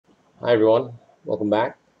Hi everyone, welcome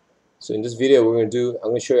back. So in this video I'm going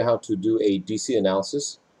to show you how to do a DC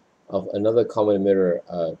analysis of another common emitter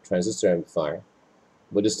transistor amplifier,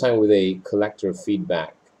 but this time with a collector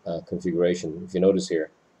feedback configuration. If you notice here,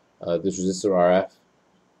 this resistor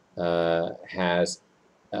RF has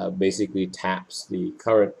basically taps the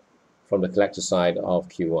current from the collector side of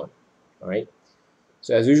Q1. All right.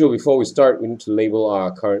 So as usual, before we start, we need to label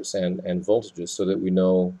our currents and voltages so that we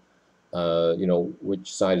know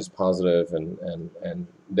which side is positive and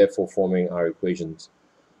therefore forming our equations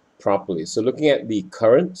properly. So looking at the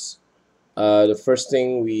currents, the first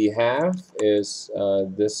thing we have is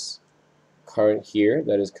this current here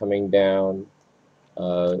that is coming down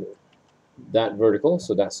that vertical.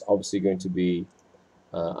 So that's obviously going to be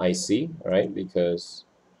IC, right? Because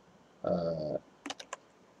uh,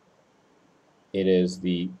 it is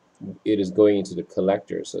going into the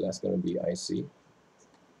collector, so that's going to be IC.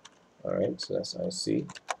 All right, so that's IC.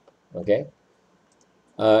 Okay.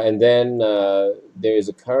 And then there is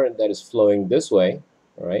a current that is flowing this way,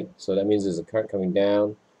 all right? So that means there's a current coming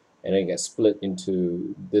down, and it gets split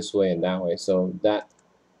into this way and that way. So that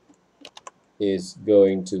is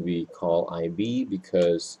going to be called IB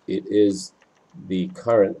because it is the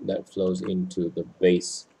current that flows into the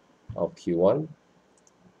base of Q1.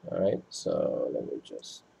 All right, so let me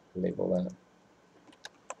just label that.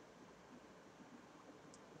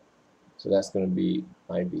 So that's going to be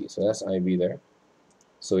IB. So that's IB there.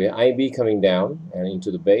 So we have IB coming down and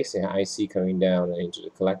into the base, and IC coming down and into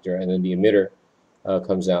the collector, and then the emitter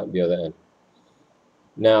comes out the other end.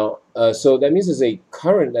 Now, so that means there's a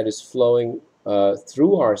current that is flowing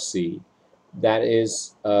through RC that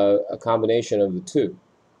is a combination of the two.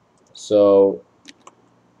 So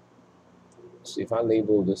if I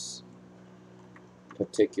label this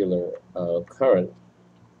particular current,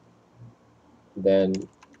 then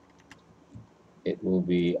it will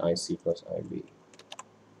be IC plus IB.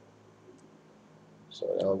 So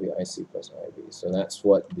that will be IC plus IB. So that's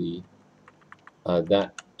what the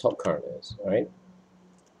that top current is, all right?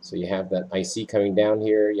 So you have that IC coming down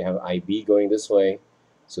here, you have IB going this way,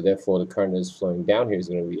 so therefore the current that is flowing down here is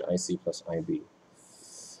going to be IC plus IB.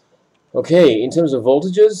 Okay, in terms of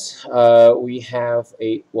voltages, we have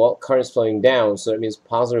current is flowing down, so that means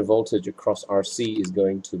positive voltage across RC is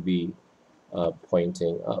going to be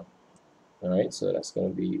pointing up. All right, so that's going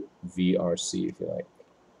to be VRC if you like.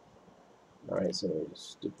 All right, so let me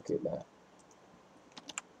just duplicate that.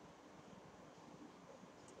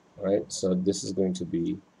 All right, so this is going to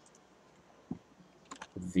be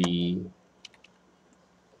VRC.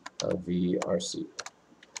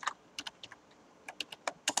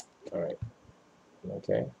 All right,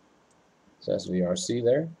 okay, so that's VRC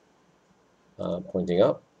there, pointing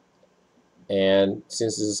up. And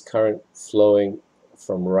since this is current flowing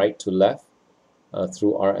from right to left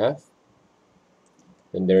through RF,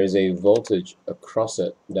 then there is a voltage across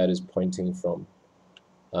it that is pointing from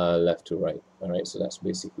left to right. All right, so that's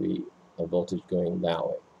basically a voltage going that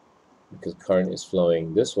way because current is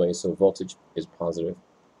flowing this way, so voltage is positive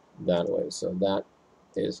that way. So that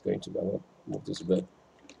is going to be, I'm going to move this a bit.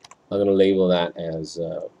 I'm going to label that as,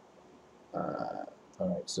 all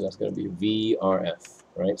right, so that's going to be VRF,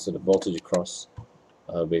 right? So the voltage across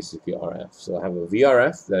basically RF. So I have a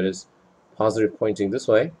VRF that is positive pointing this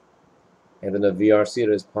way, and then a VRC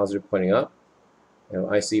that is positive pointing up. I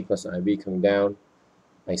have IC plus IB coming down,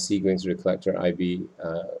 IC going through the collector, IB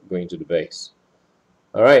going to the base.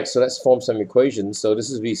 All right, so let's form some equations. So this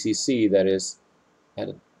is VCC that is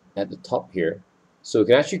at the top here. So we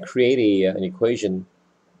can actually create an equation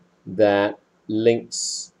that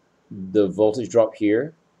links the voltage drop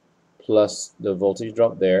here plus the voltage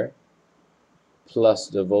drop there plus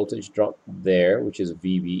the voltage drop there, which is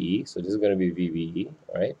VBE. So this is going to be VBE,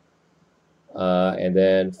 right? And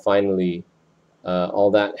then finally,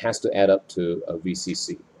 all that has to add up to a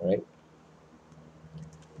VCC, right?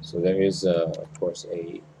 So there is, of course,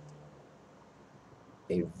 a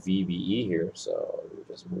VBE here. So let me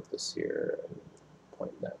just move this here and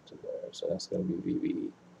point that to there. So that's going to be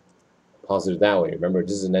VBE. Positive that way. Remember,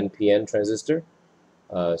 this is an NPN transistor.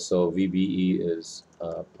 So VBE is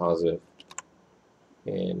positive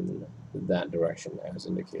in that direction as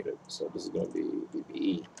indicated. So this is going to be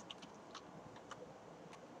VBE.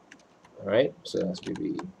 All right, so that's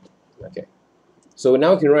VBE. Okay, so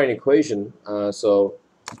now we can write an equation. So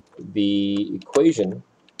the equation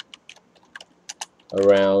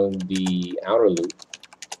around the outer loop,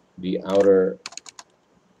 the outer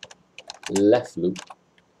left loop,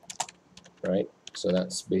 right? So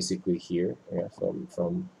that's basically here, yeah,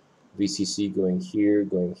 from VCC going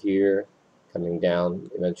here, coming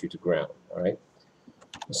down eventually to ground. All right.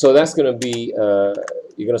 So that's going to be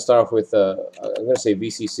you're going to start off with, I'm going to say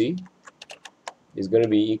VCC is going to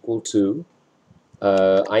be equal to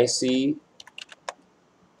IC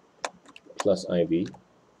plus IB.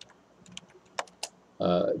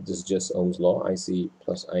 This is just Ohm's law, IC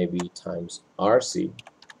plus IB times RC.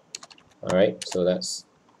 Alright, so that's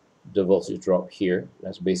the voltage drop here.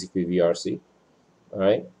 That's basically VRC.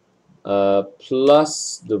 Alright,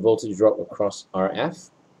 plus the voltage drop across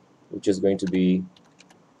RF, which is going to be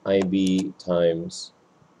IB times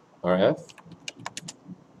RF.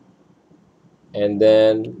 And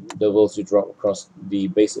then the voltage drop across the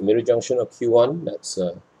base emitter junction of Q1, that's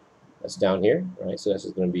down here, right? So that's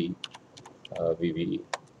going to be VBE.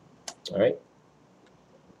 All right.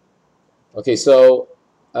 Okay, so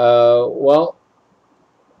well,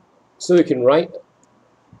 so we can write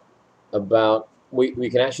about we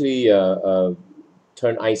can actually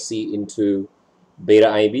turn IC into beta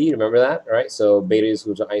IB. Remember that, right? So beta is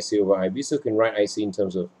equal to IC over IB. So we can write IC in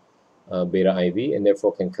terms of beta IB, and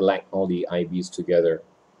therefore can collect all the IBs together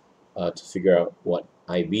to figure out what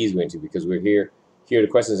IB is going to be, because we're here the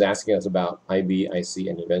question is asking us about IB, IC,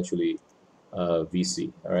 and eventually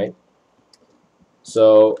VC. All right,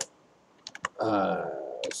 so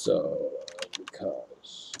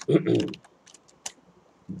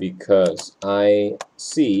because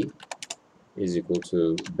IC is equal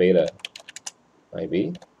to beta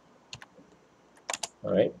IB,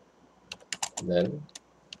 all right, then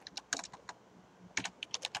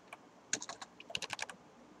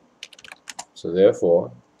so therefore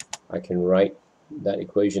I can write that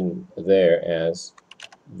equation there as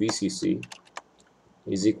VCC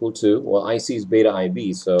is equal to, well, IC is beta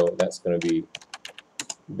IB, so that's going to be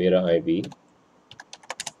beta IB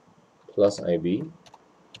plus IB,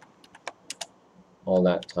 all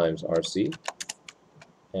that times RC,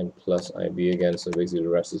 and plus IB again, so basically the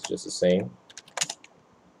rest is just the same,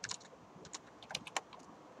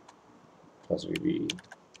 plus VBE.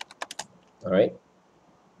 Alright,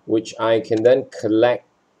 which I can then collect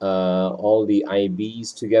all the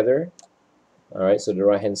IBs together. Alright, so the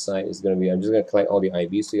right hand side is going to be, I'm just going to collect all the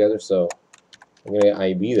IBs together, so I'm going to get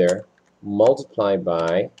IB there, multiplied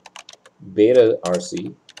by beta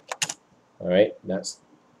RC. Alright, that's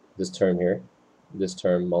this term here, this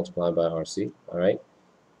term multiplied by RC. Alright,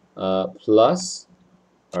 plus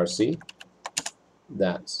RC,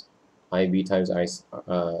 that's IB times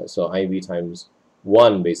so IB times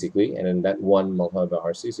 1 basically, and then that 1 multiplied by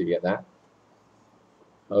RC, so you get that.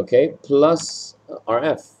 Okay, plus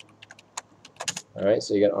RF. Alright,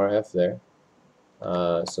 so you get RF there.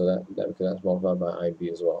 So because that's multiplied by IB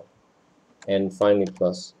as well. And finally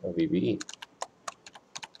plus a VBE.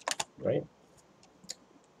 Right?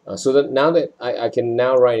 So that now that I can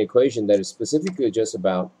now write an equation that is specifically just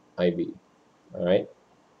about IB. Alright?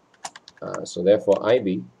 So therefore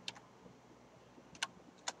IB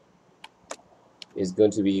is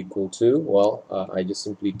going to be equal to, well, I just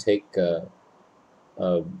simply take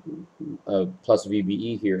plus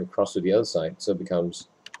VBE here across to the other side, so it becomes,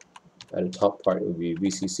 at the top part would be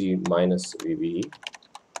VCC minus VBE.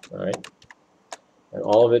 Alright, and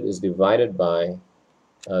all of it is divided by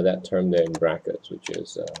that term there in brackets, which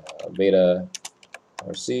is beta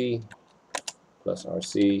RC plus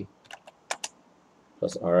RC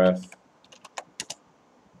plus RF,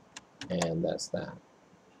 and that's that.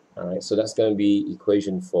 Alright, so that's going to be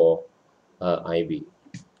equation for IB,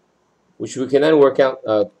 which we can then work out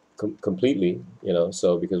completely, you know,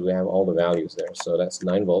 so because we have all the values there. So that's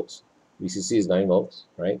 9 volts. VCC is 9 volts,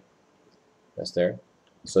 right? That's there.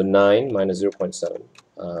 So 9 minus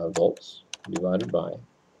 0.7 volts divided by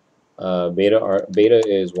beta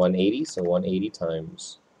is 180, so 180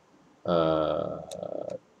 times what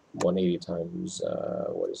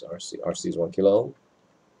is RC? RC is 1 kilo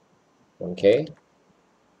ohm, 1K.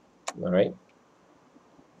 All right,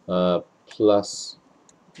 plus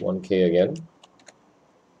 1K again,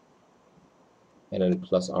 and then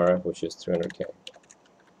plus RF, which is 300K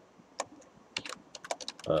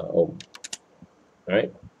ohm. All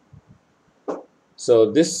right, so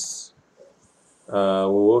this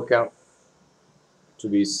will work out to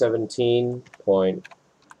be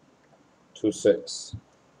 17.26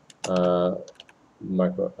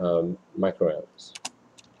 microamps.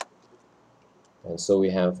 And so we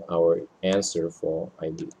have our answer for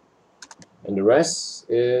IB. And the rest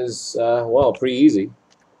is, well, pretty easy,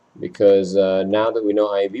 because now that we know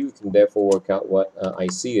IB, we can therefore work out what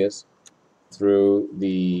IC is through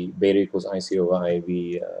the beta equals IC over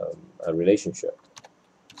IB relationship.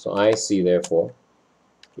 So IC, therefore,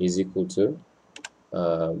 is equal to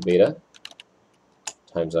beta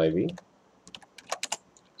times IB.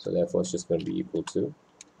 So therefore, it's just going to be equal to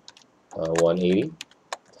 180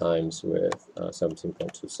 times with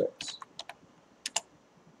 17.26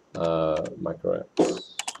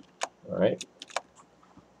 microamps. All right.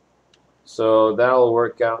 So that'll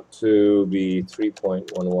work out to be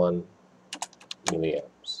 3.11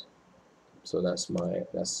 milliamps. So that's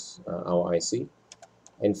our IC.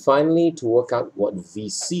 And finally, to work out what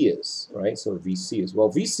VC is, right? So VC is, well,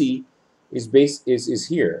 VC is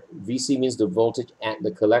here. VC means the voltage at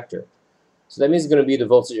the collector. So that means it's going to be the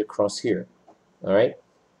voltage across here. All right.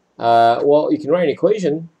 Well, you can write an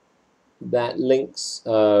equation that links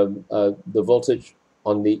the voltage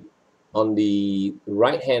on the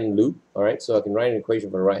right-hand loop. All right. So I can write an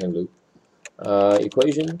equation for the right-hand loop.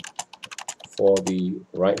 Equation for the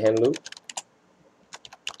right-hand loop.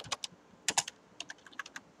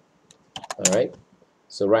 All right.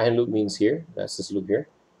 So right-hand loop means here. That's this loop here.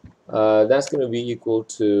 That's going to be equal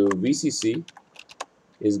to VCC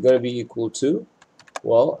is going to be equal to,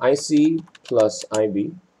 well, IC plus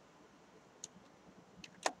IB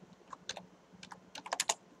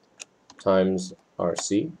times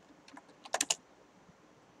RC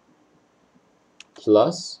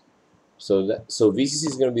plus, so VCC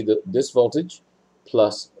is going to be this voltage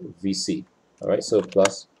plus VC. All right, so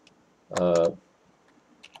plus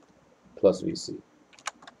VC.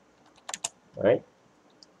 All right.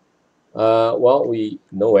 Well, we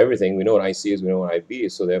know everything. We know what IC is. We know what IB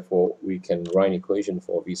is. So therefore, we can write an equation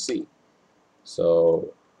for VC.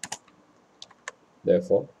 So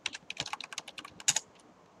therefore,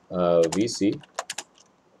 VC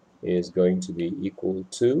is going to be equal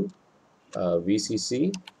to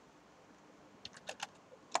VCC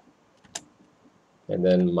and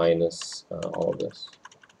then minus all of this.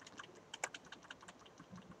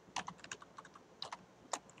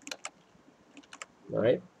 All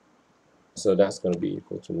right. So that's going to be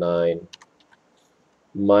equal to 9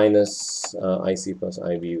 minus IC plus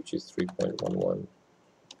IB, which is 3.11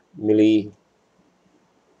 milli,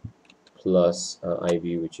 plus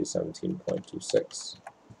IB, which is 17.26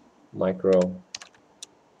 micro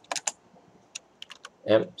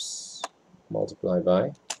amps, multiplied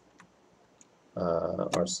by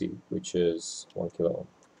RC, which is 1 kilo ohm.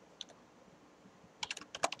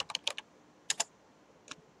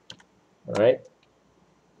 All right.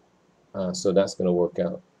 So that's going to work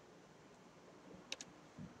out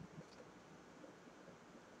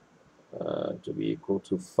to be equal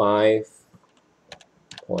to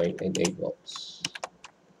 5.88 volts.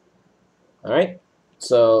 All right,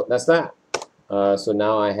 so that's that. So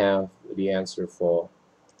now I have the answer for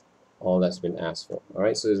all that's been asked for. All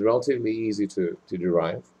right, so it's relatively easy to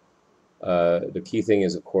derive. The key thing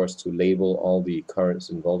is, of course, to label all the currents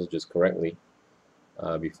and voltages correctly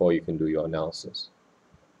before you can do your analysis.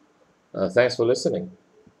 Thanks for listening.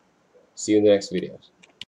 See you in the next videos.